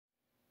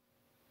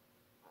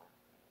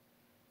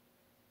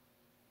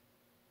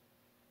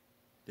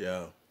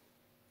Yeah.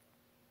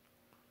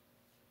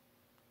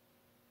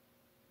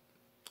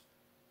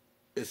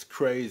 It's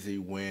crazy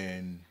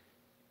when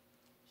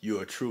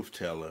you're a truth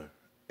teller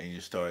and you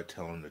start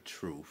telling the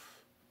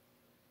truth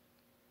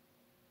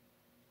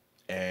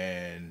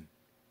and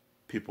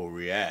people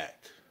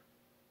react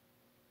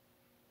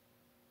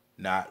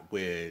not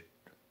with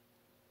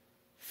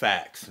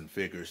facts and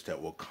figures that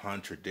will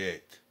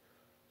contradict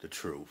the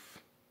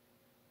truth,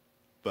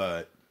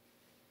 but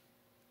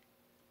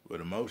with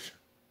emotion.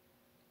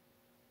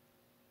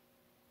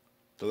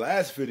 The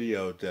last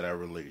video that I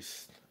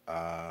released,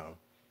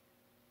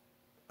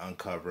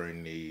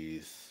 uncovering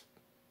these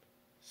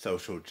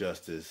social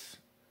justice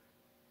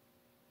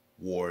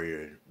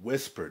warrior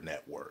whisper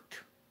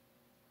network.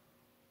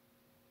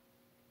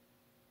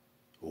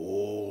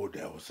 Oh,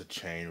 that was a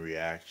chain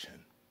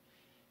reaction.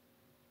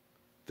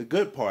 The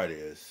good part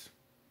is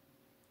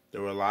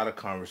there were a lot of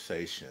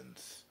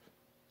conversations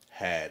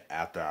had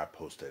after I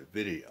posted that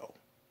video.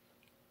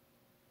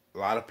 A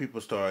lot of people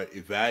started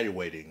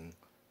evaluating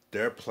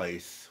their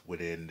place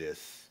within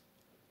this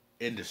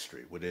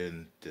industry,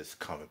 within this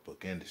comic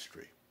book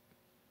industry.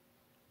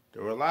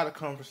 There were a lot of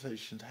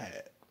conversations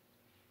had.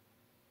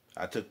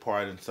 I took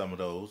part in some of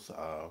those.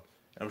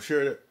 I'm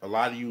sure that a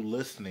lot of you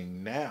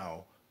listening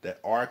now that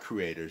are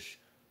creators,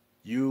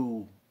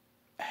 you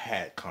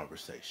had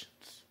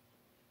conversations.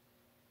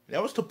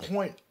 That was the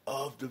point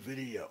of the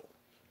video.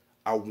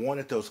 I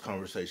wanted those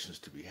conversations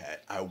to be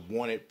had. I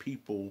wanted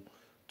people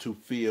to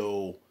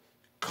feel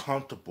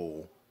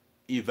comfortable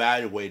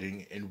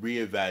evaluating and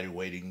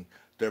reevaluating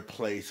their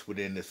place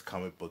within this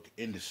comic book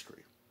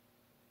industry.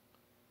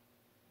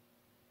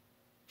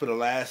 For the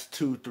last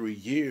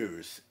 2-3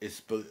 years,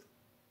 it's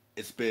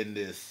been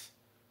this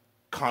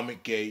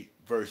Comicsgate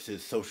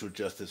versus social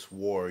justice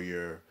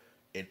warrior,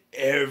 and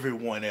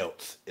everyone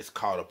else is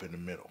caught up in the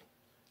middle.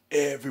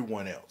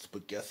 Everyone else.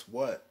 But guess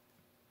what?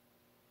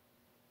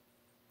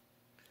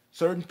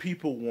 Certain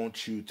people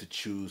want you to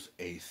choose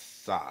a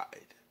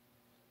side.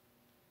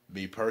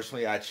 Me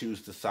personally, I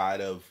choose the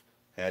side of,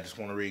 hey, I just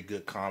want to read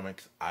good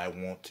comics. I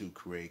want to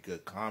create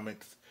good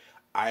comics.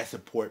 I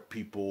support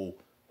people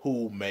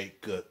who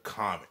make good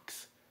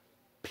comics.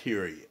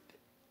 Period.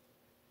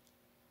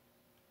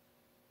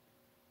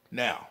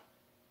 Now,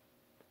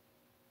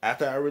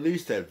 after I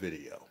released that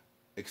video,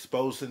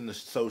 exposing the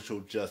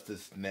social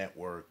justice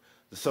network,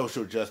 the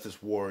social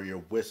justice warrior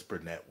whisper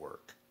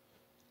network,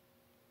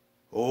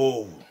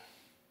 oh,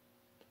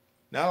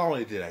 not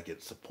only did I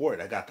get support,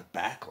 I got the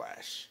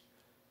backlash.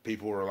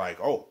 People were like,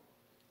 oh,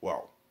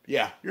 well,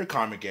 yeah, you're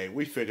Comicsgate.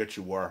 We figured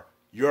you were.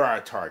 You're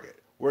our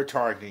target. We're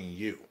targeting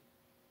you.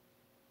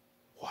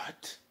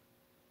 What?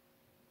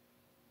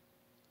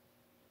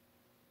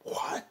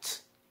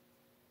 What?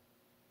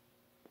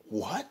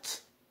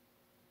 What?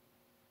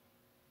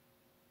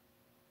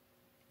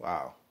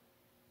 Wow.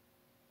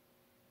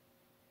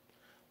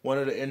 One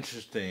of the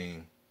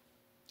interesting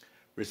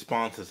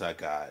responses I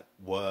got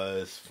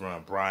was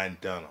from Ben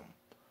Dunn.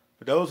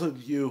 For those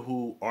of you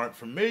who aren't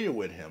familiar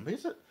with him,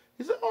 he's an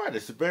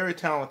artist, a very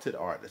talented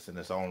artist in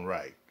his own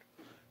right.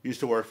 Used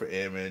to work for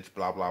Image,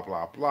 blah, blah,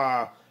 blah,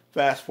 blah.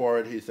 Fast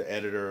forward, he's the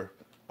editor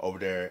over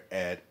there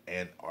at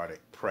Antarctic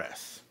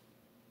Press.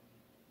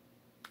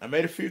 I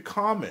made a few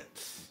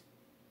comments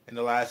in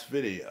the last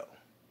video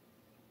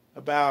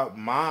about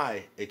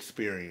my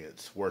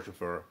experience working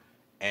for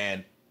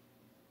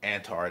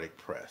Antarctic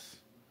Press.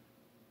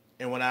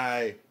 And when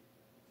I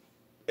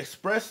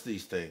express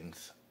these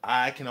things,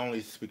 I can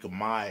only speak of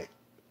my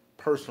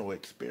personal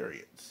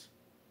experience.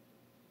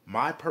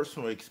 My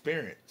personal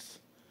experience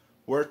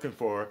working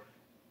for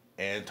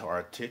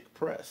Antarctic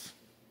Press.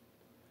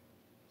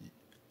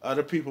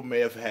 Other people may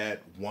have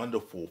had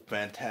wonderful,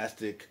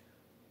 fantastic,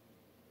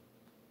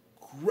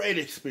 great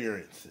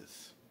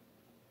experiences.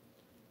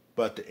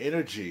 But the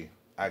energy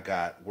I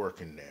got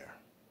working there,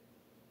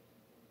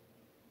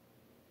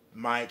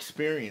 my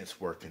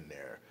experience working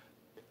there,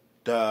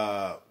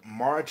 the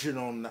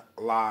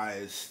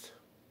marginalized,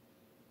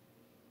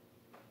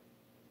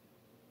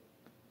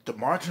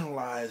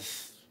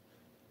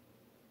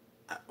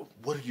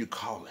 what do you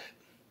call it?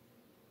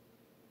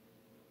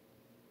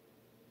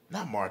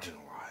 Not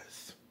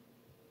marginalized.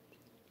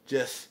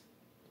 Just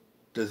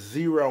the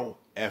zero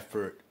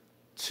effort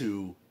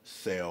to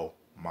sell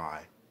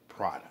my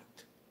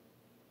product.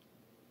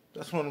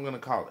 That's what I'm going to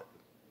call it.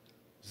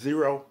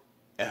 Zero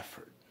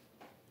effort.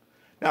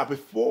 Now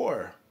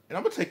before, and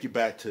I'm going to take you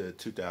back to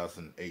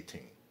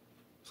 2018.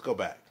 Let's go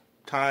back.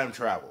 Time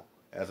travel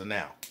as of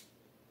now.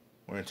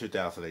 We're in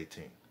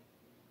 2018.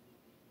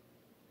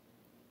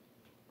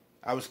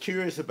 I was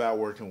curious about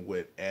working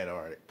with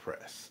Antarctic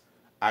Press.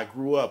 I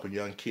grew up a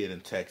young kid in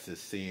Texas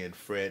seeing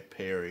Fred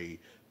Perry,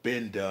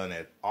 Ben Dunn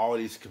at all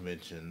these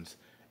conventions,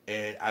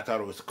 and I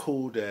thought it was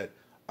cool that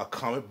a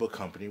comic book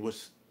company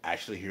was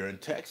actually here in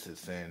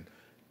Texas, and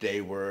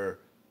they were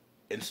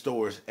in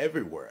stores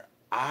everywhere.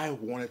 I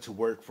wanted to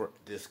work for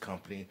this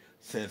company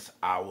since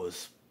I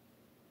was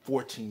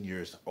 14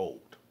 years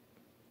old.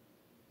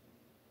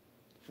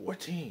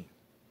 14.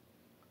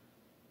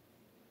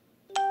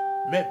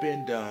 Met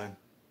Ben Dunn,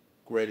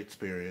 great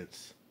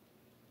experience.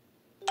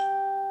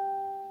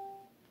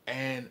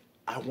 And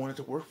I wanted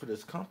to work for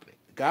this company.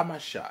 Got my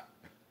shot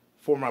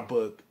for my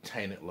book,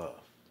 Tainted Love.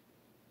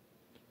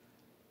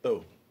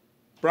 So,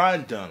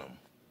 Ben Dunn,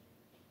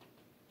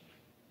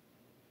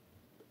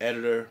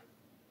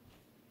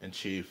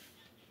 editor-in-chief,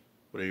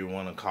 whatever you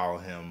want to call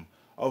him,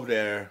 over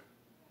there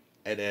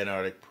at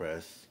Antarctic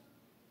Press,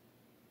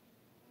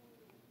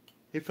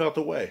 he felt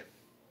a way.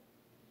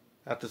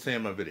 After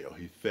seeing my video,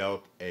 he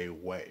felt a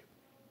way.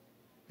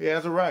 He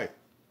has a right.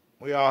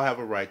 We all have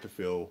a right to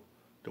feel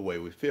the way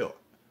we feel.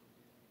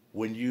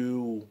 When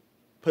you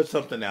put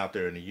something out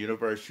there in the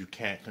universe, you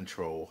can't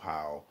control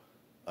how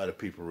other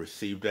people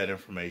receive that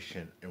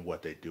information and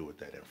what they do with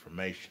that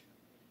information.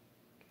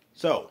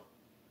 So,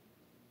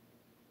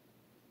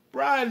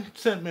 Brian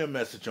sent me a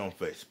message on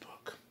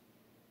Facebook.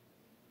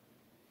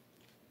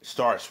 It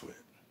starts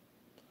with,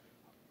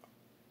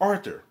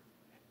 Arthur,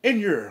 in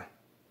your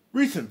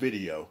recent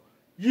video,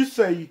 you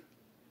say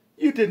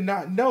you did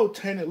not know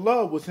Tainted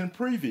Love was in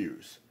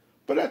previews,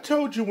 but I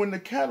told you when the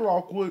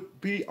catalog would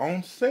be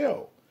on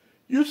sale.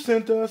 You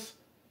sent us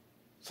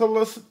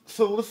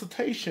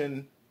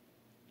solicitation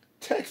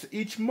text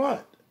each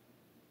month,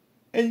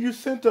 and you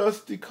sent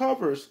us the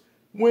covers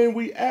when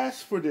we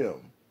asked for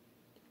them,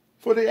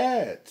 for the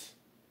ads.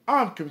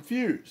 I'm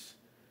confused.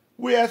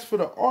 We asked for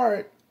the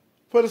art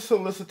for the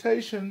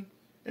solicitation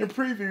and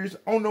previews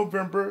on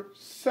November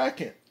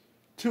 2nd,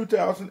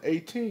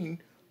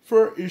 2018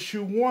 for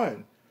issue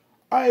 1.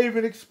 I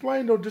even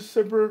explained on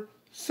December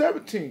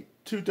 17th,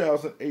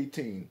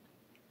 2018,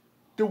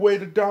 the way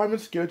the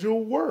diamond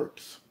schedule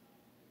works.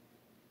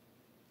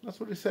 That's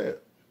what he said.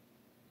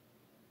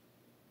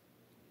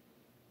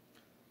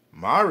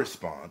 My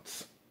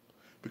response,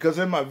 because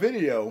in my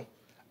video,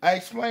 I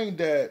explained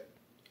that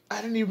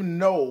I didn't even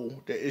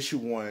know that issue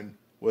 1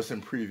 was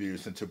in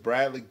previews until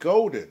Bradley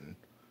Golden,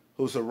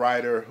 who's a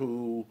writer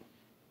who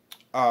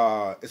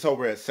is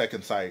over at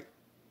Second Sight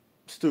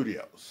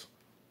Studios.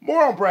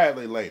 More on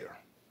Bradley later.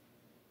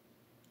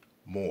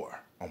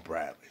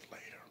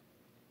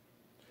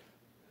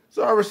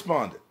 So I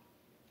responded,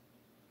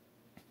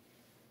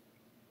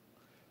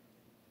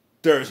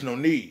 there is no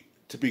need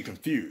to be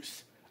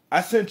confused.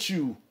 I sent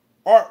you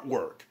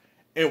artwork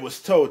and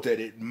was told that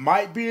it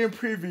might be in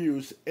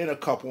previews in a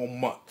couple of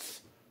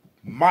months.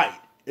 Might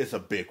is a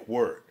big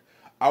word.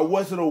 I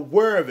wasn't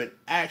aware of it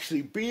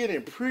actually being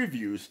in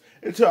previews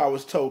until I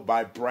was told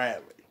by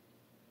Bradley.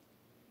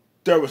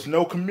 There was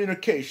no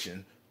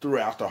communication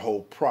throughout the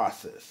whole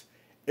process.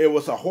 It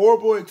was a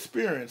horrible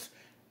experience,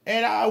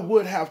 and I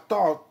would have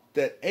thought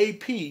that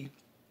AP,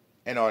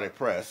 Antarctic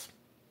Press,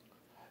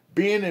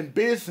 being in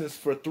business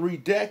for 3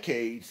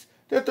 decades,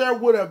 that there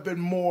would have been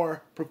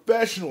more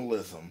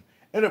professionalism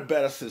and a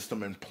better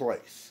system in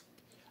place,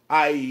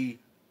 i.e.,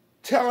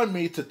 telling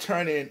me to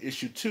turn in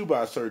issue 2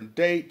 by a certain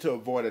date to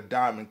avoid a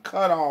diamond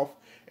cutoff,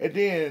 and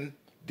then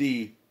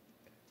the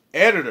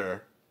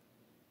editor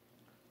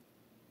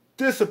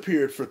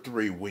disappeared for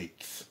 3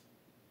 weeks.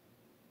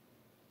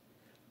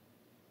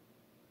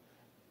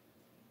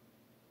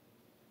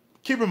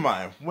 Keep in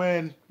mind,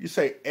 when you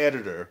say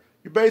editor,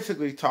 you're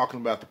basically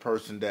talking about the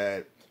person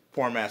that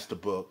formats the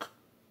book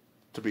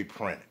to be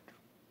printed.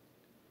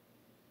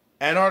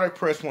 Antarctic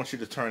Press wants you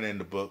to turn in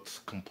the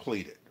books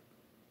completed.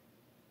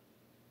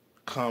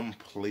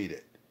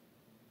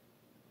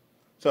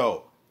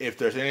 So, if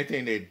there's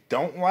anything they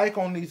don't like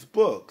on these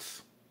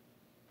books,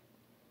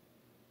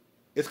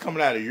 it's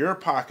coming out of your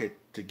pocket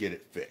to get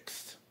it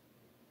fixed.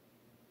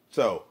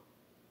 So,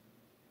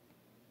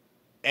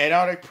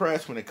 Antarctic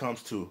Press, when it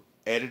comes to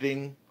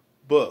editing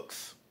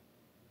books,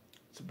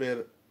 it's a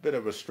bit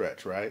of a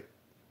stretch, right?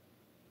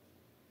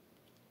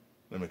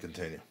 Let me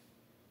continue.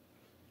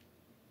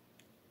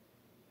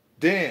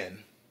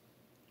 Then,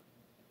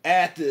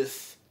 at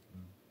this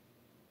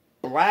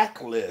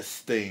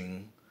blacklist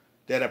thing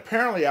that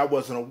apparently I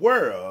wasn't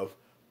aware of,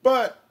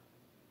 but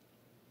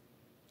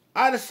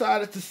I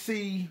decided to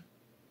see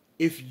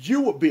if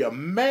you would be a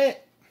man.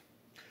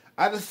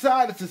 I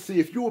decided to see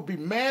if you would be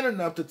man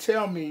enough to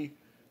tell me,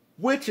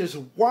 which is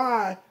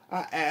why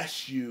I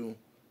asked you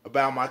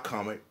about my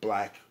comic,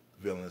 Black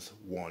Villains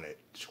Wanted,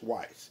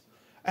 twice.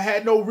 I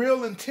had no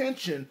real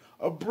intention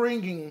of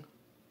bringing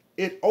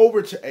it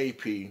over to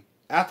AP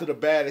after the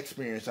bad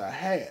experience I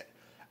had.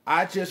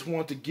 I just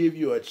want to give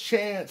you a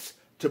chance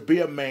to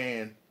be a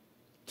man,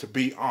 to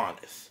be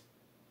honest.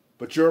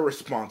 But your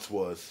response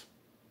was,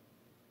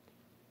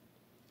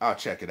 I'll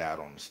check it out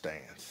on the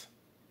stands.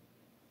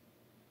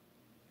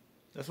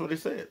 That's what he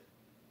said.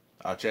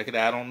 I'll check it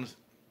out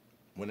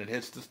when it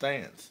hits the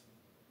stands.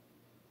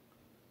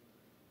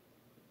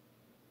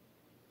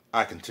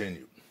 I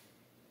continued.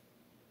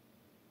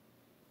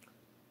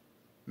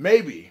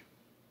 Maybe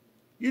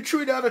you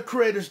treat other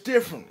creators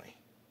differently,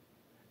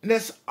 and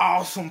that's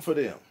awesome for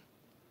them.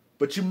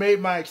 But you made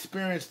my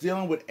experience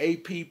dealing with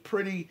AP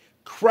pretty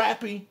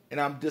crappy, and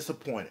I'm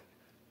disappointed.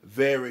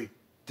 Very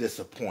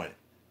disappointed.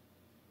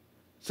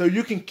 So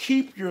you can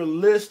keep your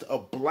list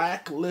of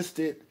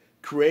blacklisted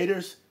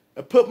creators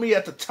and put me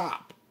at the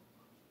top.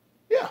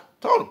 Yeah,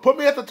 Told him, put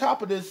me at the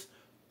top of this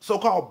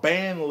so-called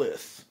ban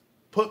list.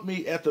 Put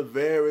me at the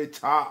very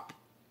top.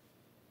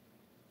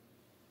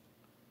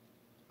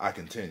 I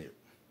continued.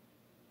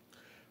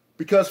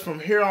 Because from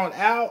here on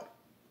out,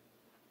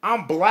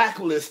 I'm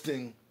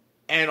blacklisting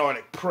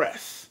Antarctic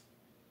Press.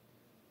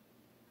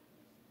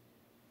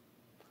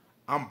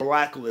 I'm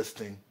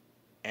blacklisting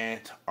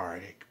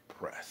Antarctic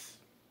Press.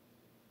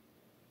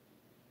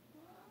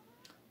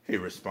 He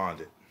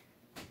responded,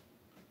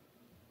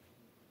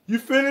 you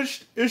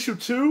finished issue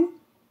 2?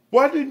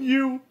 Why didn't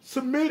you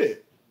submit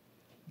it?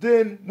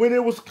 Then when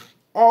it was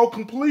all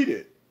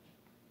completed?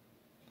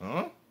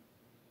 Huh?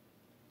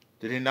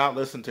 Did he not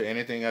listen to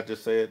anything I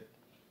just said?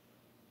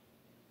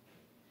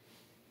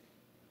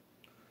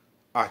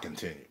 I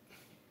continued.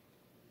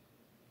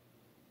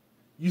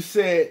 You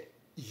said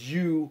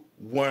you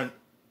weren't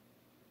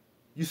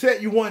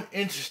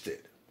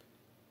interested.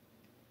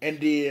 And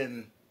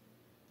then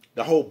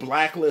the whole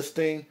blacklist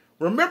thing.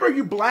 Remember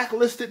you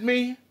blacklisted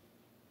me?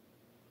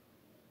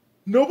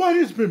 Nobody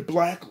has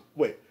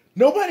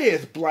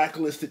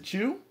blacklisted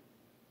you.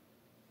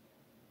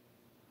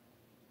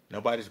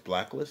 Nobody's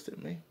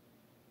blacklisted me?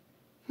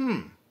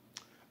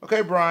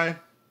 Okay, Brian.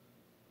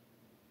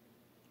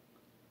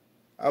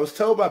 I was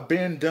told by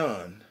Ben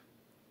Dunn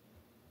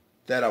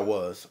that I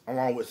was,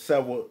 along with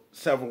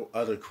several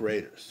other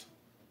creators.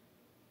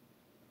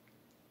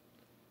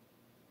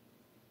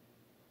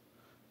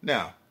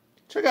 Now,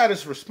 check out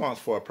his response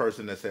for a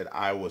person that said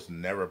I was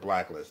never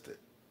blacklisted.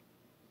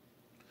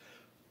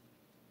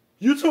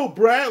 You told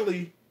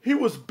Bradley he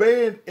was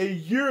banned a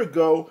year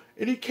ago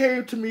and he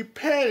came to me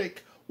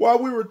panicked while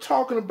we were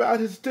talking about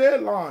his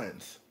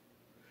deadlines.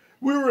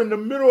 We were in the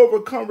middle of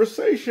a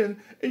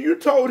conversation and you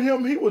told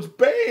him he was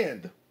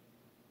banned.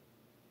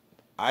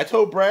 I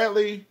told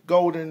Bradley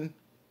Golden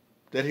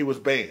that he was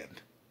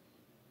banned.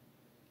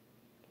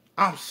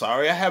 I'm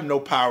sorry, I have no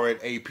power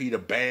at AP to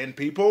ban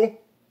people.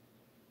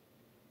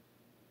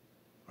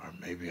 Or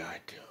maybe I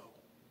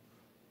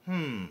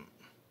do.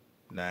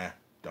 Nah,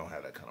 don't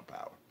have that kind of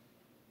power.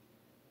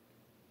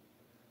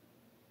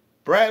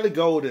 Bradley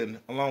Golden,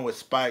 along with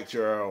Spike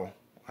Gerald,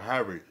 or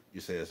however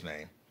you say his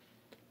name,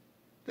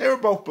 they were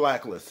both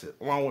blacklisted,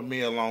 along with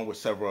me, along with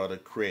several other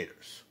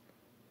creators.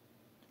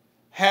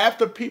 Half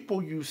the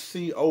people you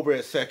see over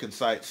at Second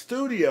Sight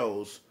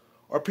Studios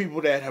are people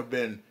that have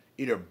been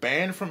either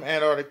banned from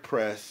Antarctic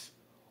Press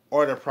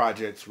or their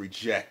projects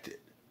rejected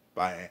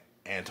by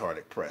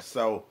Antarctic Press.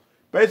 So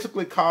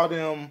basically call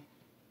them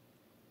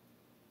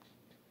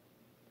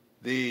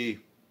the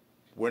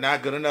we're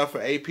not good enough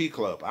for AP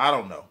club. I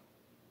don't know.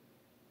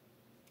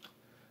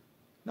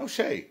 No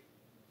shade.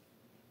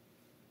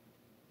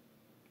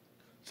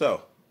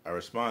 So I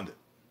responded.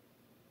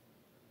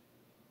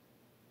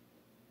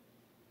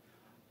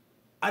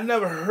 I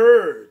never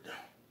heard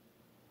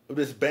of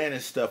this banning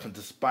stuff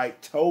until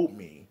Spike told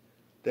me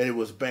that it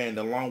was banned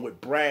along with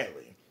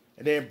Bradley.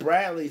 And then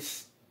Bradley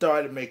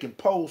started making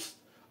posts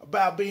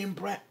about being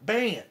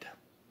banned.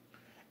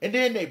 And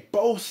then they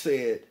both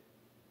said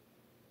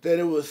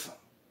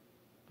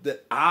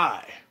that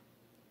I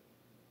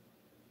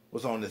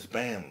was on this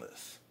ban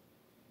list.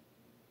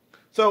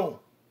 So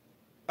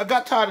I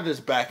got tired of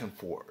this back and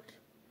forth.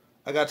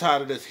 I got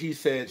tired of this he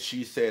said,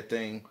 she said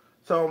thing.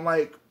 So I'm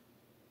like,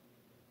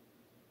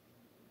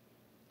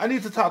 I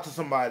need to talk to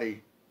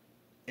somebody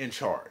in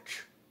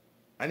charge.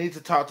 I need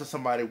to talk to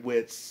somebody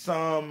with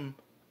some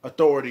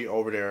authority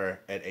over there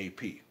at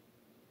AP.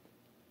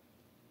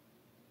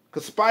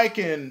 Because Spike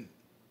and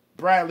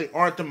Bradley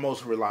aren't the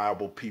most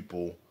reliable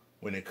people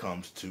when it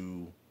comes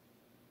to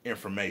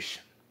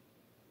information.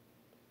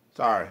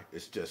 Sorry,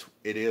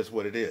 it is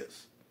what it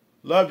is.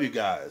 Love you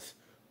guys,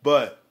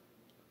 but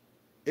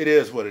it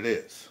is what it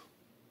is.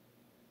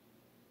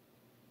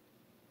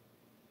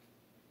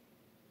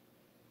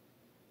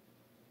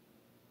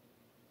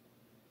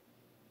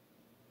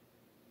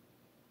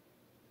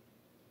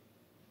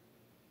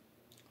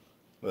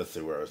 Let's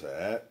see where I was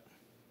at.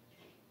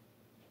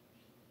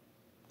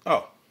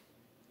 Oh.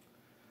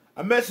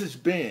 I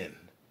messaged Ben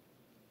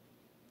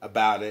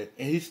about it,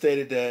 and he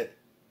stated that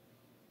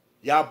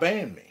y'all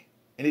banned me.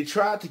 And he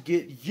tried to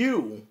get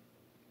you,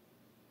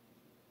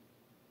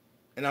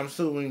 and I'm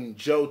suing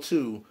Joe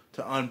too,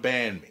 to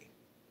unban me.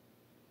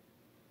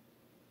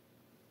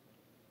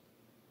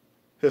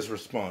 His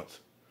response.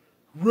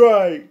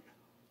 Right.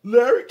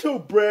 Larry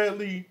told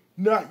Bradley,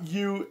 not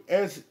you,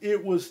 as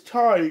it was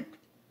typed.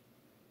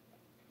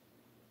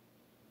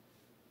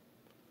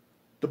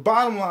 The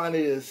bottom line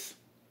is,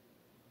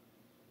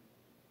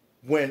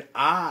 when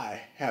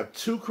I have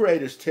two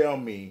creators tell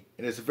me,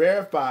 and it's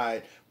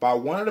verified by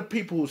one of the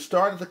people who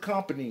started the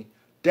company,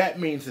 that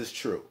means it's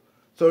true.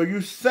 So are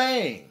you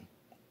saying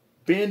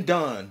Ben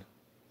Dunn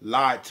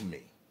lied to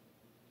me?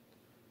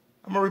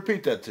 I'm going to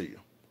repeat that to you.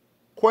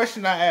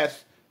 Question I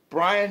asked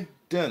Brian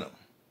Denham.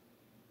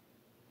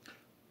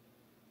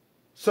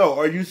 So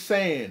are you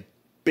saying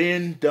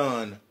Ben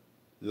Dunn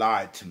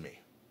lied to me?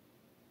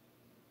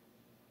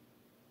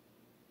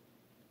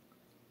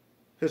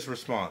 His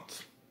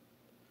response.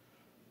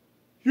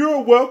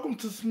 You're welcome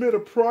to submit a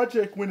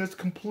project when it's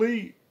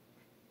complete.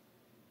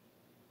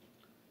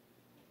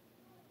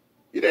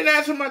 You didn't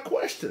answer my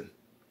question.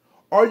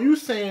 Are you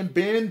saying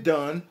Ben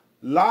Dunn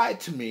lied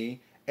to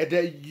me and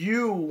that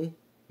you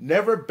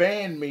never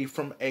banned me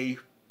from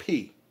AP?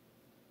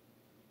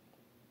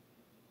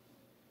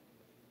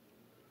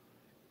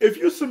 If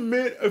you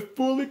submit a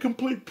fully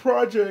complete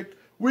project,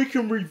 we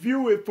can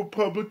review it for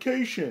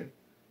publication.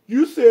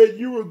 You said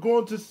you were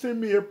going to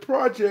send me a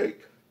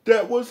project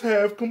that was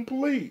half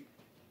complete.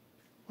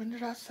 When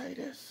did I say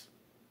this?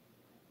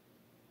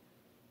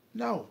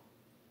 No.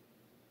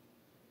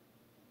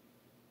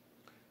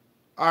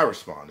 I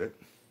responded,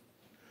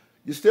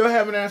 you still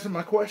haven't answered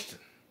my question.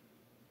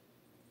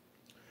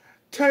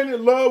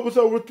 Tainted Love was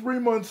over 3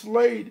 months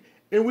late,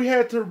 and we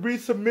had to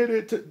resubmit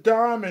it to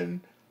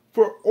Diamond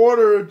for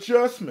order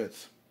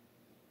adjustments.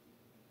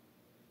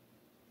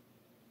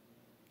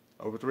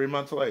 Over 3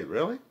 months late,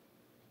 really?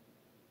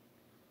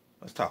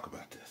 Let's talk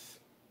about this.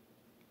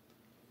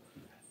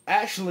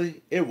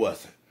 Actually, it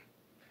wasn't.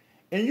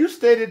 And you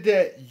stated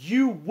that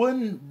you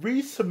wouldn't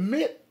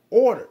resubmit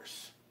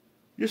orders.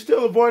 You're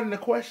still avoiding the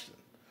question.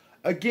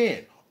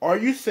 Again, are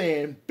you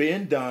saying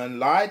Ben Dunn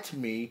lied to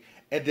me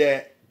and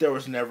that there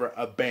was never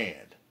a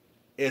ban?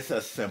 It's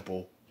a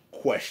simple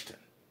question.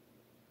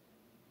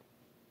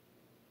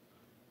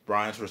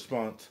 Brian's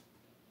response,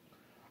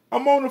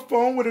 I'm on the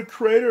phone with a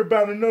creator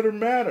about another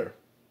matter.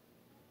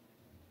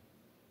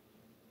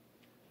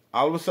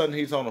 All of a sudden,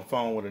 he's on the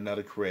phone with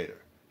another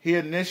creator. He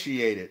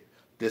initiated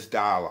this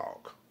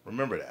dialogue.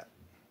 Remember that.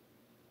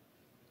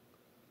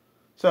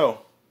 So,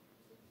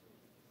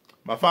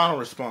 my final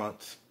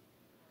response,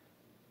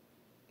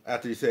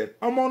 after he said,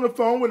 I'm on the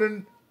phone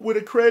with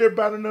a creator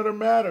about another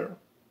matter.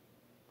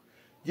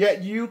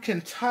 Yet you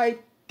can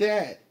type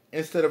that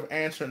instead of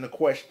answering the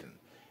question.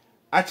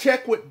 I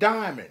checked with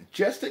Diamond,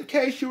 just in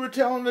case you were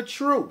telling the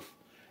truth.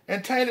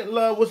 And Tainted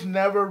Love was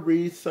never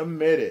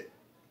resubmitted.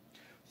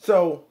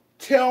 So,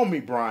 tell me,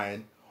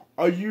 Brian,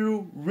 are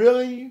you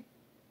really...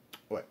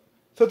 What?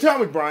 So tell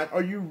me, Brian,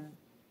 are you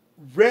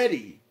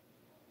ready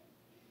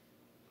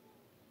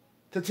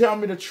to tell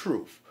me the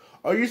truth?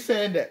 Are you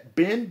saying that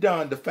Ben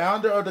Dunn, the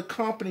founder of the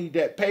company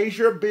that pays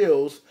your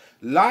bills,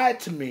 lied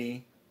to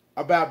me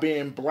about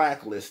being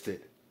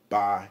blacklisted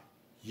by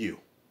you?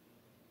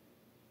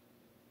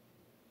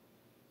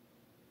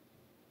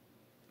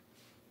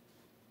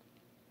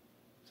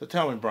 So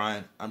tell me,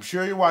 Brian, I'm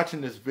sure you're watching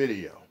this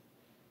video.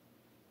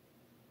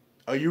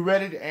 Are you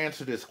ready to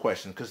answer this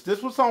question? Because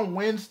this was on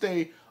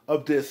Wednesday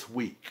of this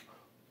week.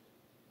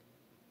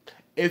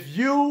 If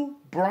you,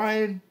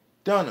 Brian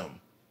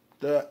Dunham,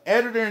 the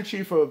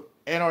editor-in-chief of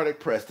Antarctic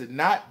Press, did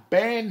not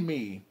ban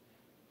me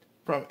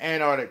from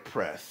Antarctic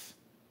Press,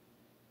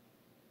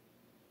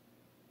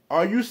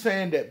 are you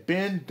saying that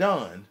Ben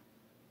Dunn,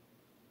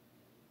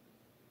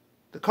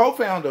 the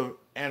co-founder of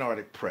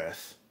Antarctic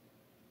Press,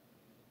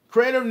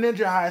 creator of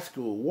Ninja High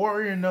School,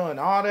 Warrior Nun,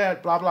 all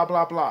that, blah, blah,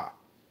 blah, blah,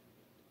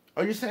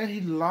 are you saying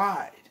he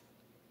lied?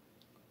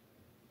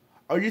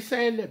 Are you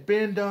saying that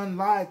Ben Dunn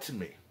lied to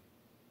me?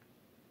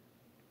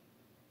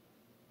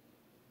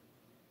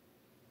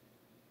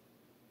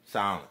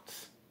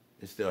 Silence.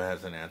 It still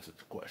hasn't answered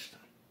the question.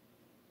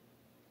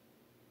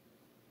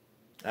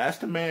 I asked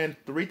the man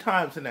 3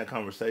 times in that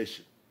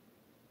conversation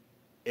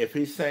if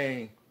he's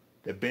saying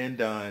that Ben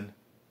Dunn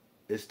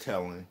is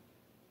telling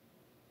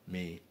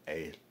me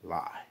a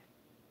lie.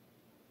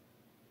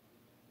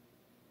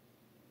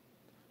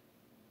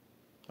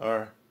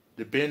 Or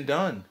did Ben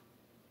Dunn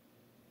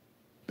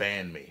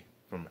ban me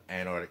from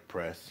Antarctic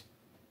Press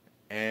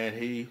and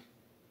he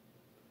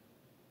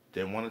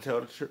didn't want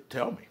to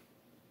tell me?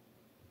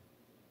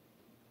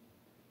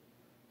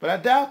 But I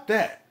doubt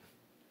that,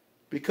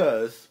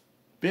 because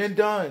Ben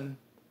Dunn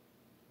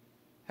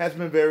has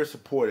been very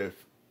supportive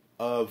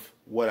of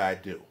what I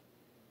do.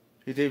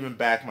 He's even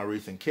backed my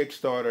recent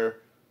Kickstarter.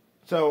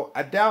 So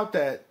I doubt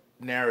that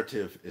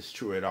narrative is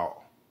true at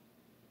all.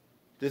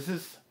 This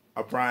is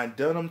a Brian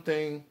Dunham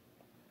thing.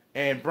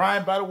 And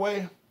Brian, by the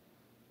way,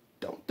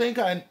 don't think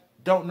I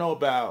don't know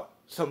about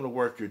some of the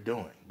work you're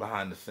doing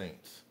behind the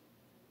scenes.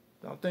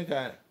 Don't think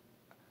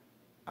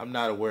I'm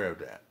not aware of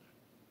that.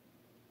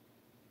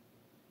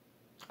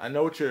 I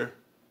know what your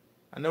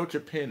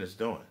pen is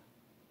doing.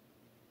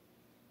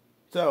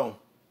 So,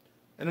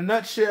 in a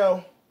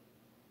nutshell,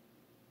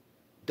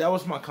 that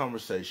was my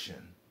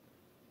conversation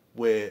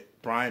with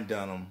Brian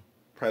Dunham,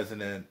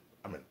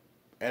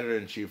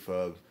 editor-in-chief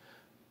of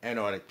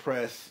Antarctic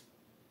Press.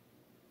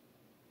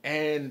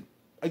 And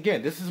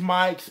again, this is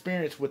my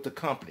experience with the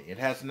company. It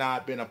has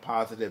not been a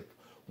positive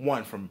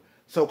one, from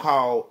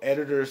so-called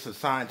editors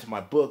assigned to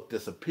my book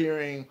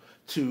disappearing,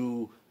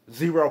 to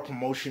zero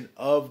promotion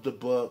of the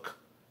book,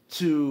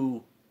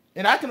 to,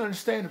 and I can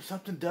understand if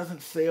something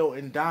doesn't sell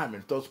in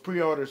Diamond, if those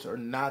pre-orders are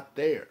not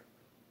there.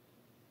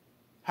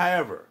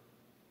 However,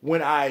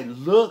 when I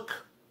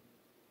look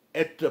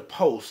at the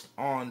post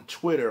on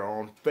Twitter,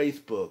 on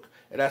Facebook,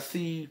 and I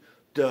see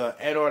the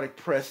Antarctic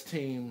Press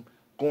team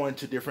going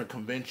to different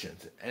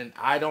conventions, and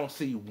I don't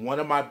see one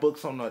of my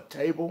books on the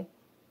table,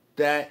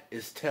 That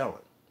is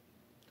telling.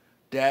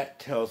 That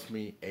tells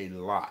me a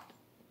lot.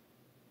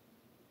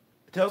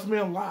 It tells me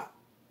a lot.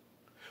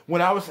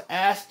 When I was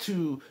asked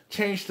to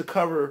change the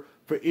cover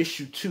for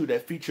issue 2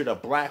 that featured a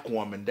black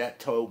woman, that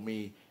told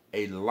me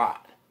a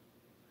lot.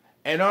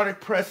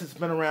 Antarctic Press has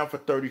been around for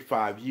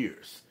 35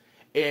 years.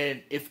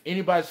 And if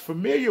anybody's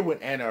familiar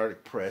with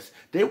Antarctic Press,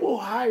 they will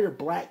hire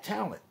black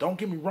talent. Don't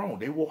get me wrong,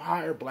 they will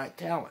hire black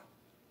talent.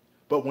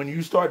 But when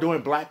you start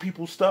doing black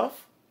people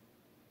stuff,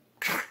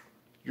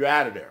 you're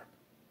out of there.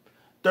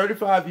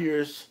 35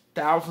 years,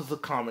 thousands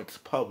of comics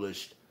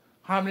published.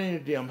 How many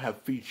of them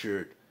have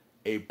featured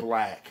a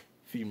black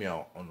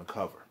female on the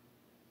cover?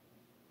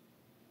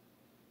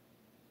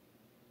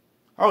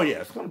 Oh yeah,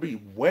 it's going to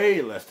be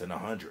way less than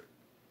 100.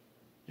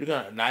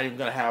 You're not even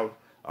going to have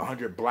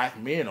 100 black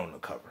men on the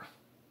cover.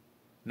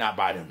 Not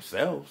by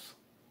themselves.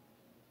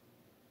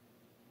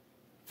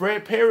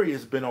 Fred Perry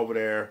has been over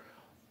there.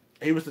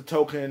 He was the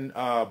token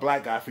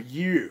black guy for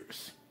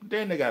years.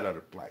 Then they got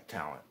other black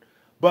talent.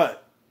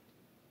 But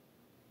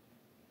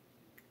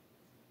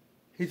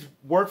he's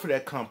worked for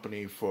that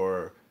company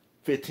for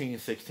 15,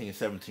 16,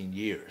 17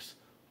 years.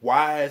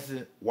 Why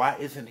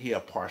isn't he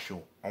a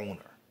partial owner?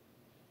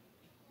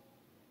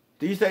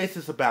 These days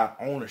it's about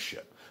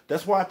ownership.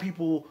 That's why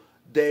people,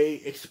 they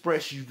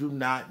express you do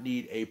not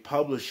need a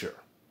publisher.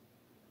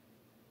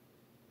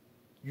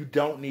 You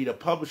don't need a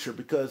publisher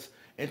because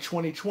in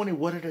 2020,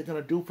 what are they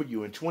going to do for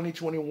you? In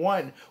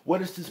 2021,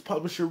 what is this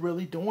publisher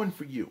really doing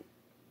for you?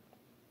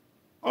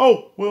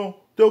 Oh,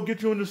 well, they'll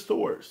get you in the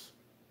stores.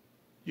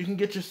 You can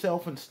get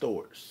yourself in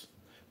stores.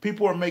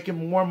 People are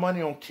making more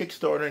money on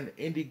Kickstarter and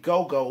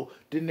Indiegogo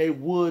than they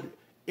would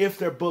if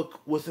their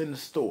book was in the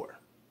store.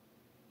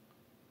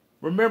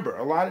 Remember,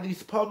 a lot of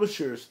these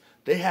publishers,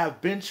 they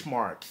have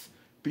benchmarks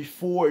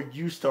before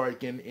you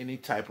start getting any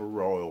type of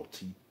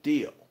royalty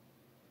deal.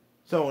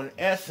 So in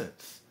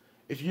essence,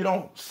 if you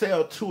don't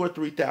sell 2,000 or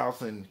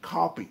 3,000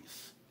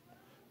 copies,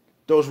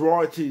 those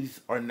royalties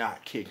are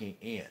not kicking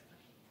in.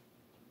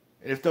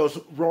 And if those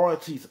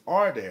royalties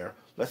are there,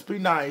 let's be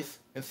nice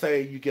and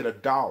say you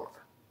get $1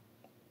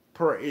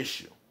 per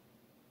issue.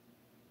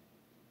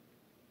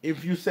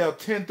 If you sell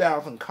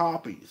 10,000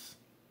 copies,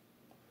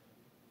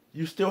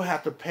 you still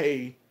have to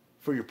pay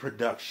for your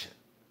production.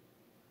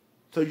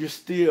 So you're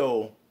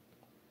still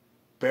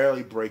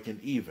barely breaking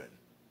even.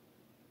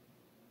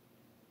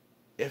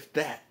 If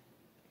that.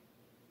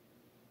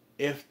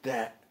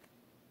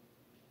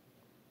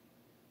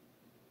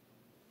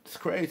 It's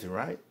crazy,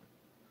 right?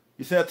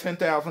 You sell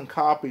 10,000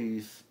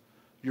 copies,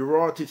 your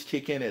royalties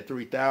kick in at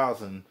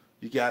 3,000,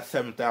 you got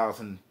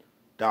 $7,000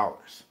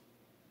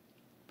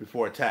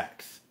 before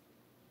tax.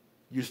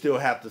 You still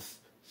have to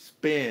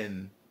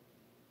spend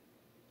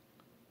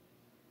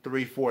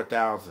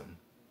 $3,000-4,000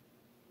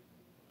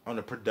 on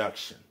the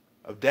production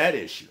of that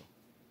issue.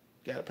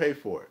 You gotta pay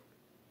for it.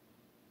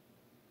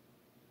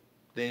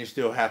 Then you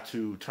still have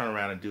to turn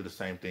around and do the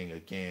same thing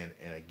again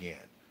and again.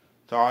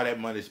 So all that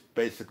money is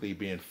basically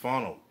being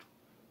funneled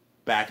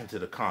back into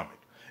the comic.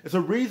 It's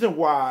a reason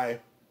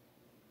why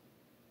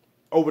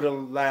over the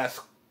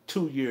last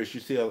 2 years you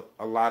see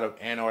a lot of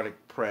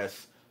Antarctic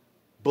Press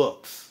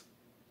books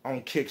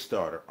on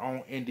Kickstarter,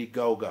 on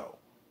Indiegogo,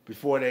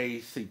 before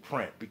they see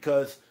print.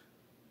 Because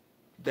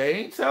they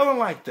ain't selling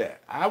like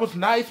that. I was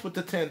nice with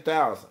the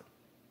 10,000.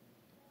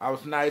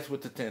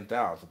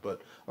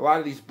 But a lot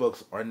of these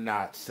books are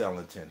not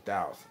selling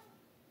 10,000.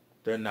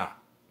 They're not.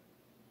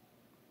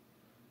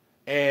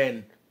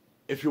 And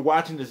if you're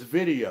watching this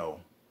video,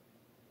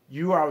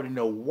 you already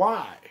know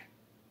why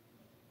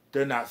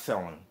they're not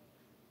selling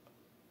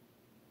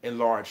in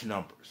large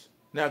numbers.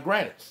 Now,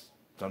 granted,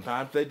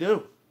 sometimes they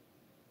do.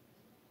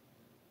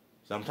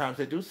 Sometimes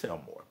they do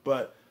sell more.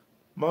 But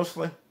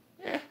mostly,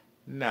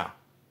 no.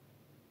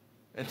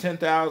 And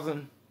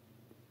 10,000,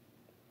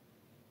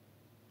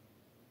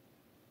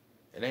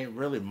 it ain't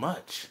really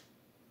much.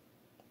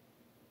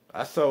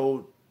 I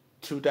sold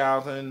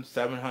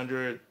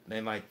 2,700,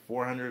 then like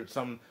 400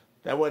 something.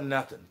 That wasn't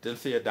nothing. Didn't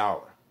see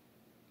 $1.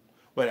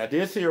 But I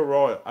did see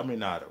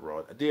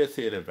I did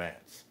see an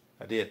advance.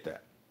 I did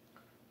that.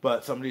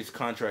 But some of these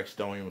contracts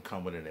don't even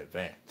come with an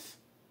advance.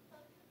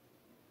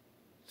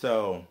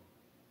 So,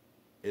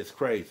 it's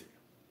crazy.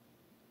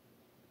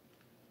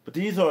 But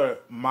these are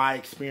my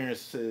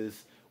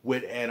experiences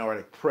with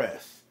Antarctic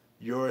Press.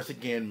 Yours,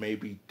 again, may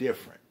be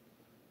different.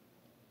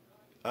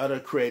 Other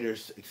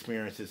creators'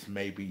 experiences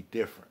may be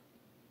different.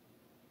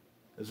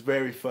 It's a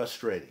very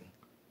frustrating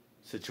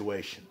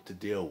situation to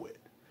deal with.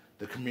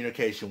 The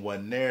communication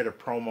wasn't there. The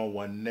promo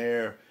wasn't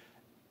there.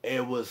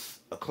 It was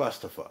a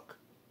clusterfuck.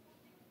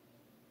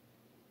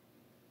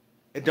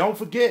 And don't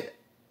forget,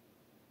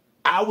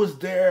 I was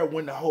there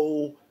when the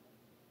whole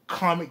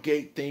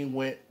Comicsgate thing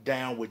went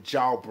down with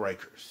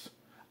Jawbreakers.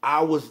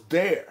 I was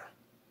there.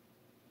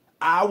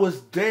 I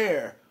was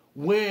there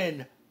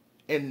when,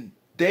 and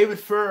David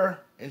Furr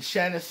and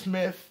Shannon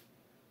Smith,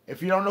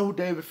 if you don't know who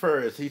David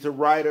Furr is, he's a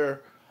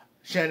writer.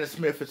 Shannon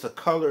Smith is a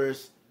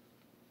colorist.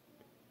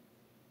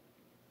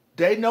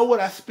 They know what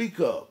I speak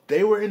of.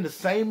 They were in the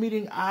same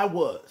meeting I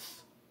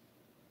was.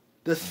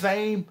 the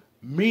same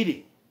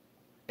meeting.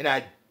 And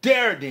I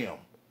dare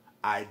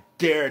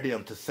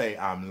them to say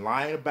I'm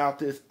lying about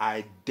this.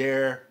 I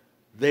dare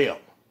them.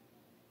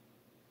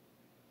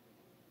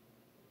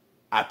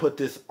 I put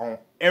this on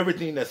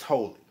everything that's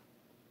holy.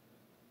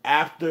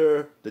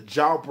 After the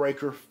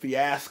Jawbreaker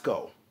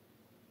fiasco,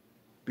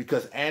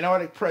 because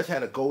Antarctic Press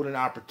had a golden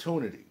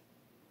opportunity.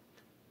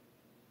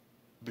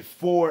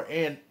 Before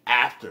and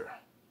after,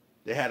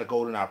 they had a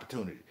golden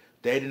opportunity.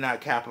 They did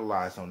not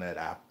capitalize on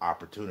that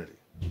opportunity.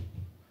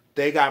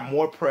 They got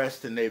more press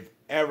than they've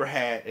ever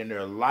had in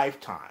their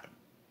lifetime.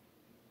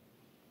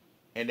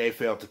 And they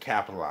failed to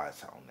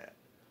capitalize on that.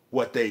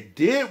 What they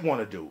did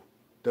want to do,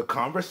 the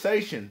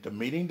conversation, the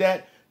meeting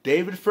that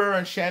David Furr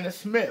and Shannon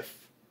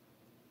Smith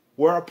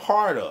were a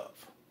part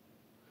of.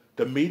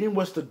 The meeting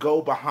was to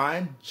go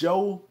behind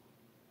Joe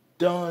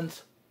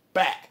Dunn's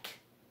back.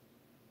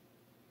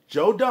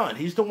 Joe Dunn,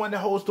 he's the one that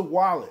holds the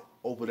wallet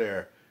over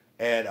there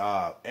at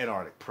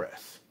Antarctic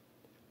Press.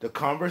 The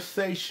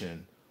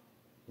conversation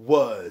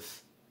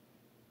was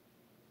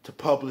to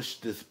publish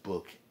this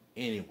book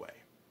anyway.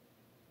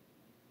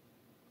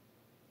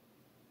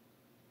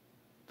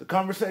 The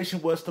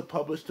conversation was to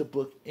publish the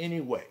book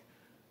anyway.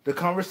 The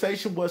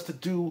conversation was to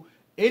do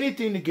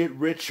anything to get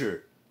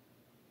Richard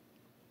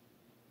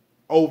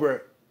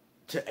over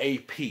to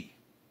AP.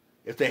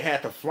 If they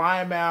had to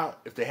fly him out,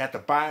 if they had to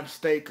buy him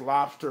steak,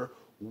 lobster,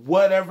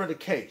 whatever the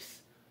case.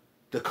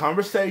 The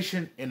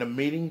conversation in the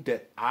meeting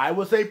that I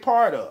was a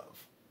part of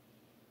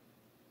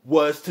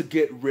was to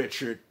get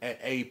Richard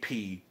at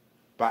AP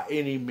by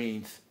any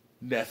means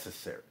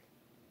necessary.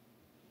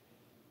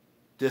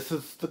 This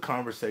is the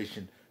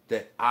conversation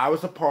that I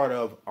was a part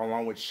of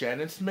along with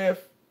Shannon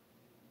Smith,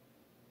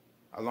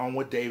 along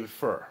with David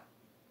Furr.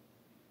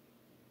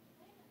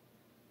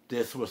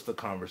 This was the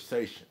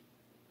conversation.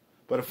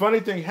 But a funny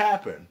thing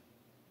happened.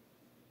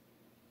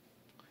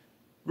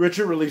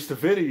 Richard released a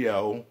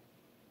video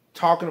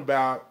talking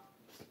about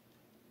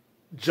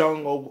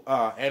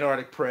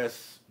Antarctic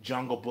Press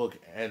Jungle Book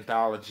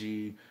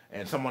Anthology,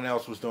 and someone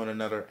else was doing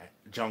another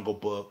Jungle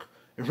Book.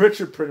 And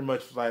Richard pretty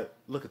much was like,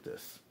 look at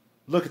this.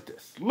 Look at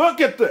this.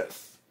 Look at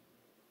this.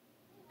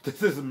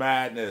 This is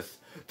madness.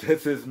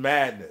 This is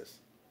madness.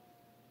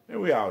 And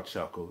we all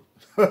chuckled.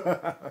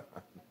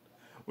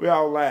 We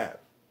all laughed.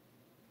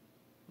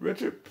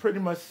 Richard pretty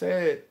much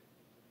said,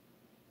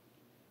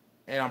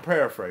 and I'm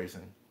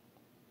paraphrasing,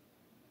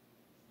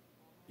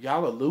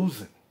 y'all are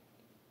losing.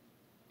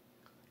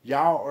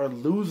 Y'all are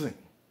losing.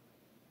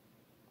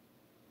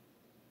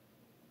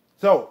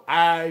 So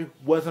I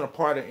wasn't a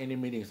part of any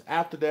meetings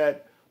after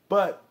that,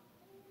 but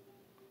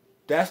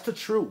that's the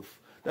truth.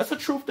 That's the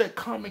truth that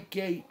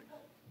Comicsgate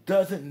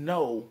doesn't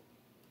know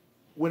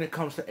when it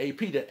comes to AP.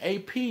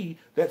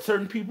 That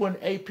certain people in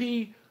AP,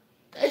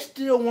 they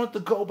still want to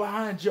go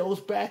behind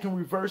Joe's back and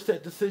reverse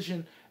that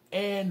decision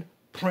and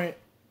print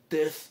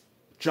this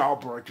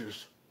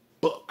Jawbreakers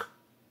book.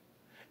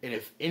 And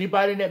if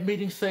anybody in that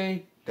meeting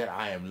say that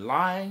I am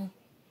lying,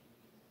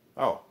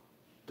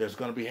 there's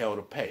going to be hell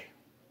to pay.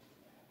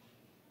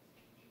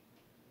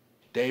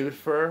 David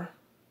Furr,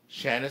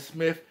 Shannon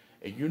Smith,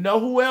 and you know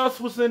who else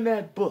was in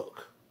that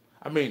book?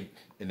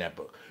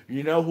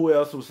 You know who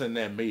else was in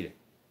that meeting?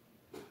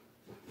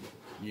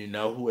 You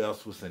know who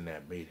else was in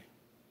that meeting?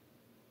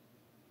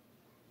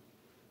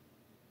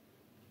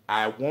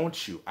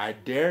 I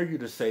dare you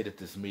to say that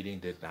this meeting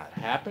did not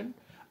happen.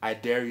 I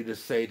dare you to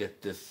say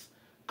that this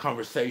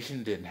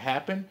conversation didn't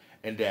happen,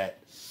 and that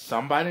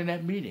somebody in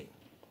that meeting,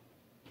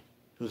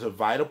 who's a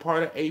vital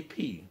part of AP,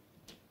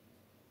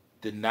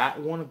 did not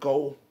want to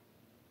go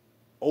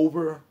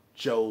over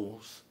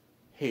Joe's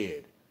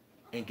head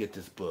and get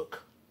this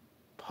book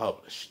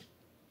published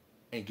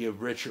and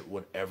give Richard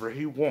whatever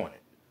he wanted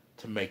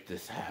to make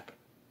this happen.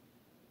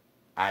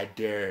 I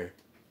dare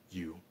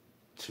you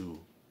to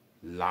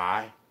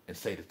lie and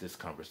say that this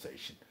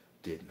conversation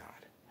did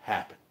not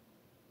happen.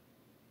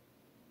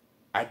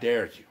 I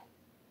dare you.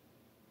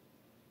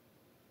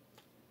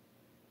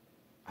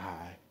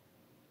 I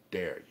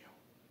dare you.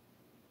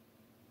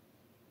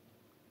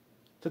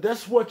 So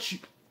that's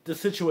the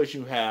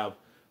situation you have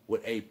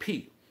with AP.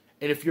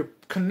 And if you're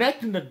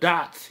connecting the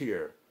dots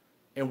here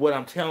in what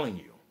I'm telling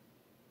you,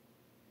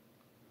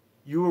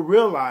 you will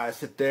realize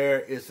that there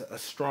is a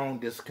strong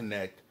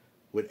disconnect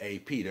with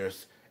AP.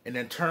 There's an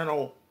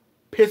internal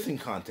pissing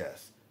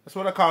contest. That's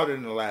what I called it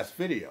in the last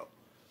video.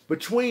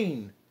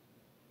 Between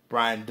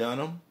Brian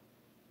Denham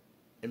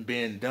and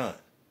Ben Dunn.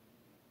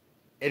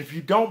 And if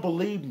you don't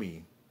believe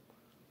me,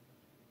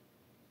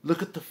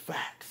 look at the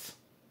facts.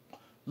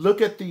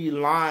 Look at the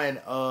line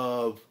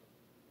of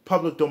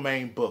public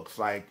domain books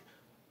like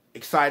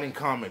Exciting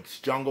Comics,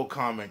 Jungle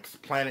Comics,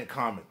 Planet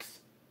Comics.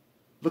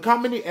 Look how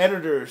many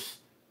editors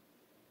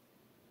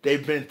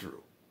they've been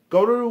through.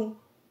 Go to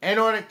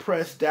Antarctic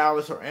Press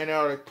Dallas or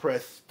Antarctic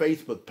Press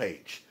Facebook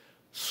page.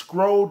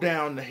 Scroll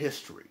down the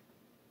history.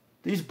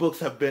 These books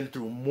have been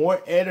through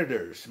more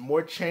editors,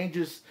 more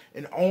changes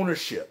in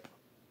ownership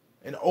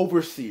and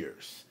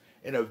overseers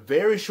in a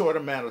very short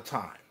amount of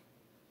time.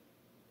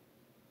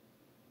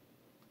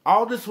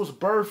 All this was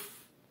birthed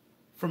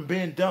from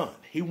Ben Dunn.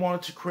 He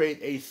wanted to create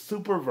a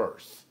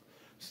superverse.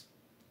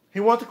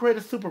 He wanted to create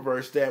a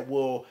superverse that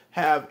will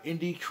have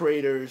indie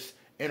creators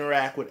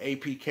interact with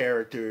AP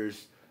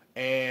characters,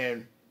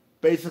 and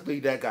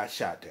basically that got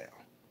shot down.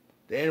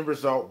 The end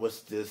result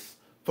was this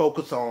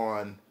focus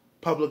on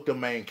public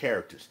domain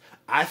characters.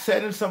 I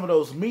said in some of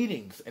those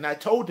meetings, and I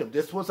told them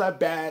this was a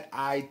bad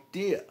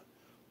idea.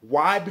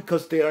 Why?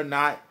 Because they are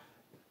not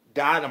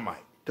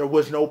Dynamite. There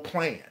was no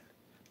plan.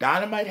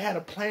 Dynamite had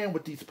a plan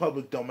with these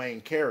public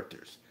domain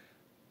characters.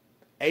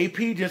 AP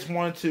just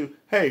wanted to,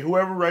 hey,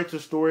 whoever writes a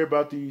story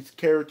about these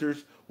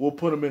characters, we'll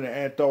put them in an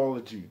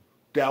anthology.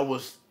 That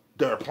was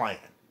their plan.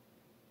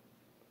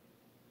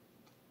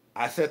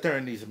 I sat there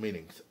in these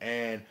meetings,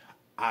 and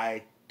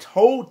I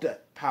told the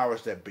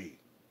powers that be,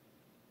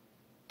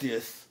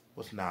 this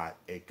was not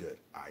a good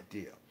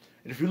idea.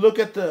 And if you look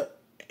at the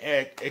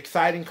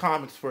Exciting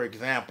Comics, for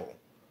example,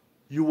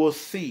 you will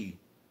see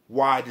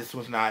why this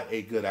was not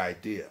a good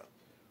idea.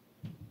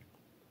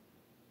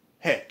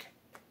 Heck,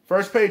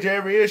 first page of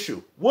every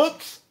issue.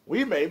 Whoops,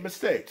 we made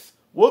mistakes.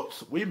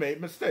 Whoops, we made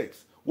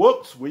mistakes.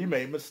 Whoops, we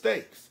made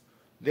mistakes.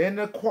 Then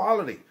the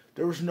quality.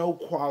 There was no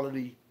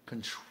quality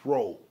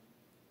control.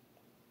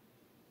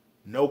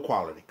 No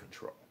quality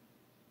control.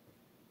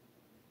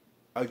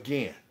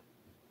 Again,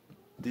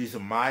 these are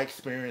my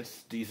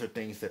experience. These are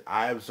things that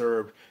I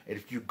observed. And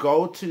if you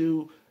go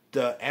to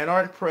the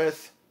Antarctic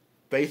Press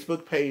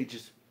Facebook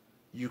pages,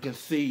 you can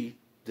see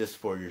this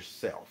for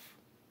yourself.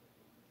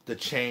 The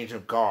change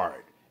of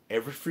guard.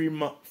 Every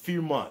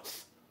few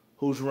months,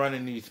 who's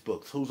running these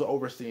books? Who's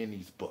overseeing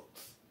these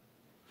books?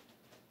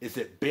 Is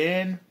it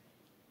Ben?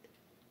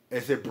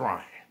 Is it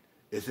Brian?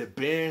 Is it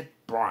Ben?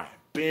 Brian.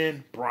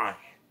 Ben, Brian.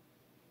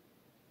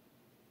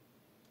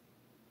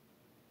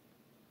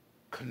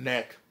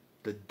 Connect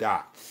the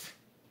dots.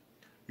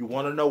 You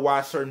want to know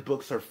why certain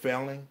books are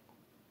failing?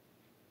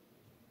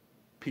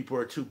 People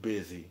are too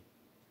busy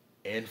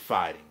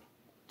infighting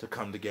to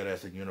come together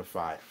as a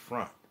unified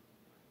front.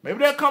 Maybe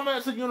they'll come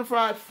as a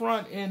unified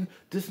front and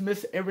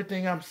dismiss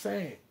everything I'm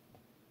saying.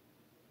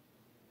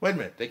 Wait a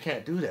minute, they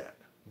can't do that.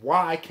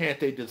 Why can't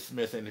they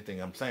dismiss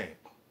anything I'm saying?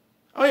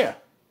 Oh yeah,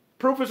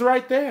 proof is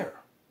right there.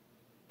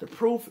 The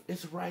proof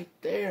is right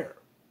there.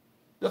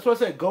 That's why I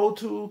said go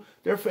to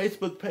their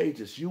Facebook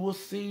pages. You will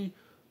see,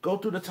 go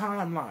through the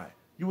timeline.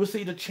 You will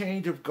see the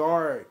change of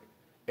guard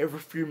every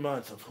few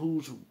months of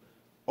who's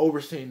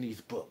overseeing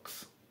these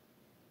books.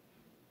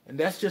 And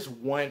that's just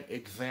one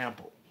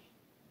example.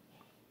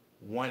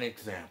 One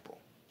example.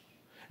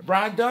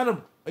 Brian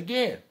Dunn,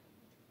 again,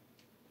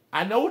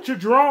 I know what you're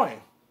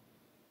drawing.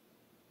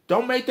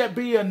 Don't make that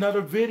be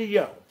another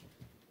video.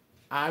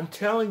 I'm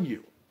telling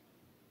you.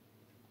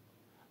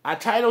 I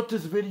titled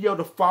this video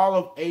The Fall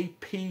of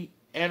AP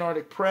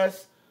Antarctic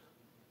Press,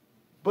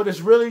 but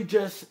it's really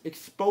just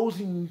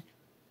exposing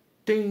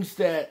things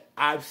that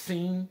I've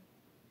seen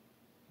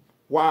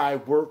while I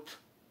worked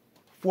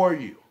for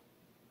you.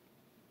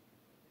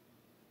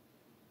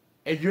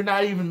 And you're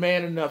not even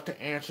man enough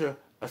to answer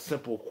a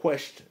simple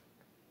question.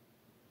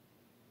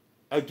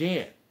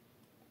 Again,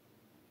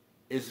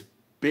 is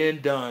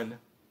Ben Dunn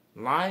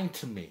lying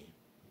to me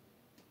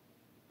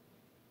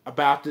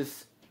about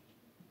this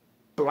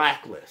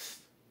blacklist?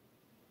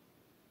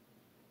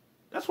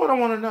 That's what I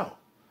want to know.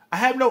 I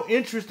have no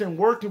interest in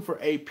working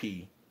for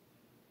AP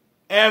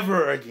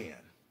ever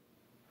again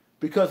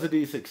because of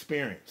these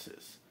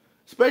experiences.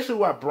 Especially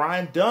while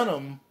Brian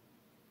Dunham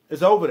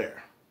is over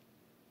there.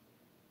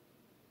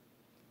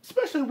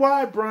 Especially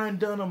why Brian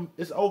Dunham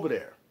is over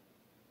there.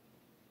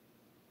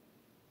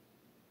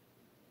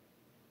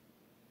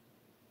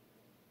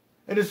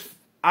 And it's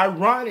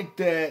ironic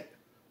that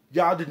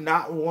y'all did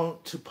not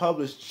want to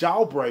publish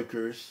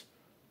Jawbreakers.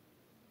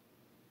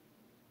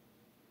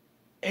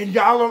 And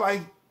y'all are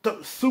like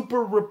the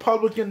super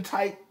Republican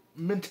type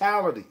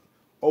mentality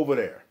over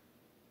there.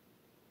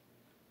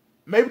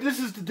 Maybe this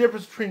is the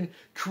difference between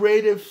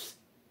creatives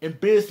and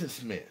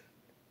businessmen.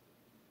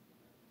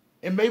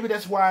 And maybe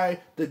that's why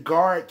the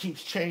guard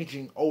keeps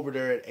changing over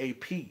there at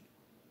AP.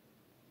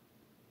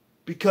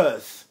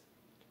 Because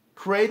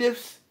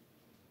creatives,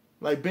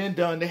 like Ben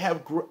Dunn, they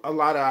have a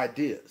lot of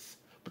ideas.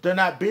 But they're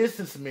not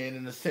businessmen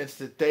in the sense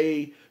that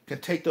they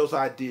can take those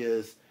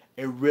ideas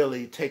and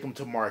really take them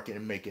to market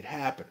and make it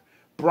happen.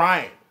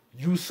 Brian,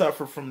 you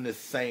suffer from this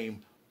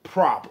same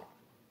problem.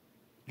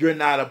 You're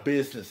not a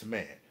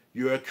businessman.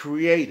 You're a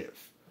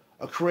creative.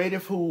 A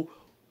creative who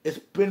has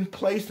been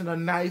placed in a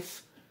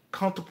nice,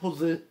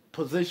 comfortable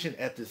position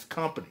at this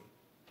company.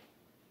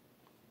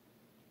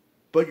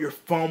 But you're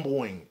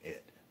fumbling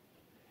it.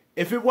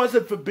 If it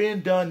wasn't for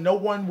Ben Dunn, no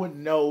one would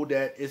know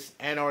that it's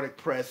Antarctic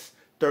Press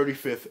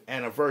 35th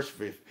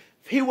anniversary.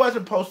 If he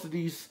wasn't posting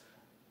these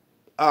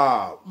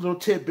little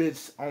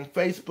tidbits on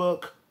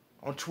Facebook,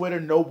 on Twitter,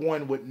 no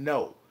one would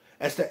know.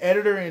 As the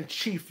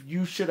editor-in-chief,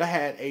 you should have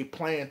had a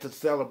plan to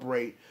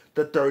celebrate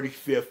the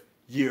 35th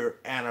year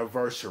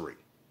anniversary.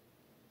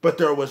 But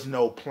there was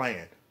no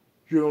plan.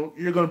 You're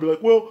going to be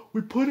like, well,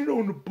 we put it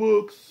on the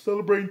books,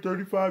 celebrating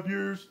 35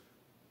 years.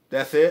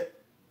 That's it.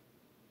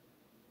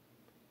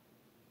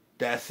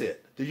 That's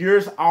it. The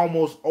year's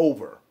almost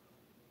over.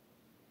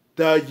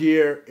 The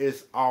year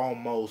is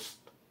almost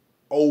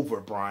over,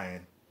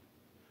 Brian.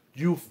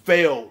 You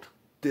failed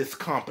this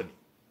company.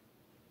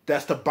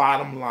 That's the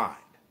bottom line.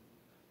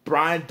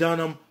 Brian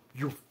Dunham,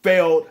 you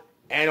failed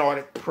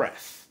Antarctic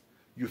Press.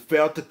 You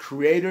failed the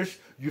creators.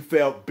 You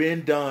failed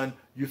Ben Dunn.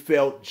 You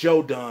failed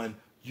Joe Dunn.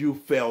 You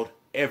failed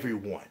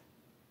everyone.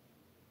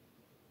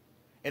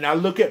 And I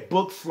look at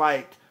books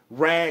like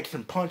Rags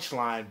and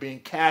Punchline being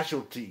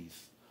casualties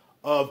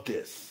of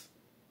this.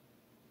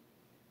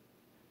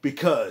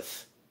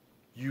 Because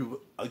you,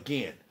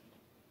 again,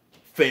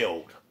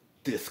 failed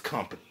this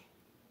company.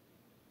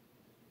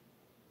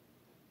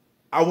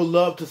 I would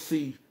love to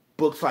see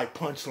books like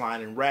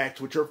Punchline and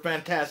Rags, which are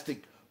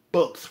fantastic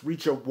books,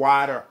 reach a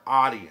wider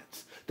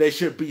audience. They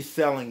should be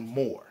selling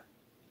more.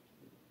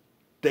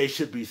 They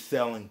should be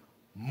selling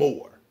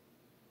more.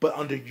 But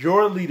under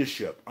your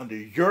leadership, under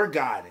your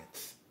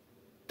guidance,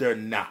 they're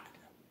not.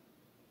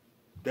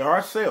 There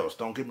are sales,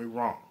 don't get me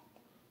wrong,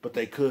 but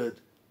they could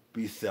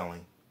be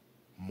selling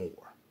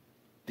more.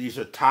 These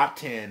are top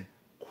 10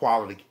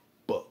 quality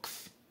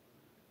books.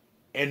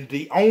 And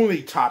the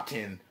only top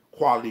 10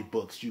 quality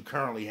books you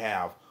currently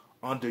have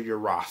under your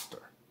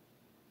roster.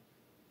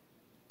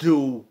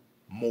 Do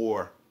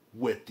more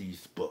with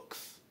these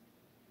books.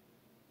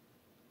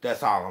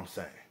 That's all I'm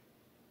saying.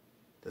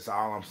 That's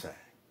all I'm saying.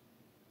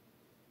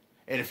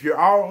 And if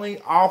you're only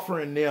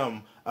offering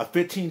them a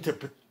 15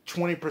 to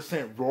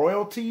 20%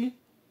 royalty,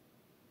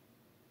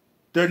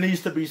 there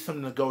needs to be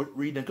some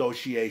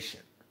renegotiation.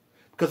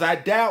 Because I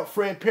doubt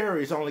Fred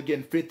Perry is only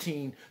getting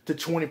 15 to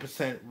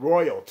 20%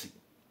 royalty.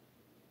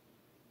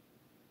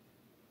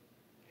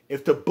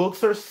 If the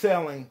books are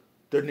selling,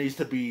 there needs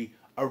to be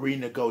a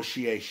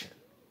renegotiation.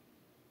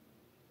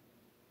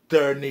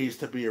 There needs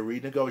to be a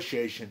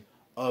renegotiation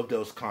of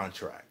those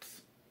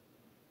contracts.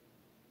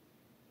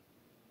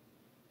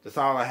 That's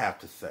all I have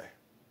to say.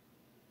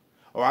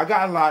 Oh, I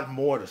got a lot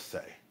more to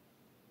say.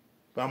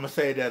 But I'm going to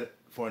say that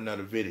for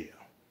another video.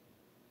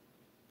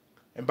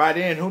 And by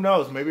then, who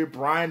knows? Maybe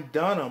Brian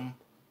Dunham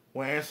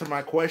will answer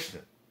my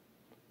question.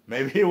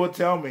 Maybe he will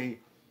tell me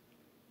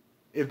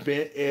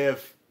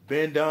if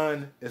Ben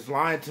Dunn is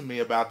lying to me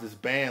about this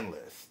ban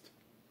list.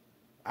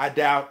 I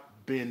doubt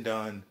Ben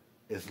Dunn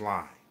is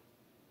lying.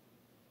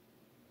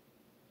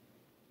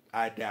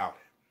 I doubt it.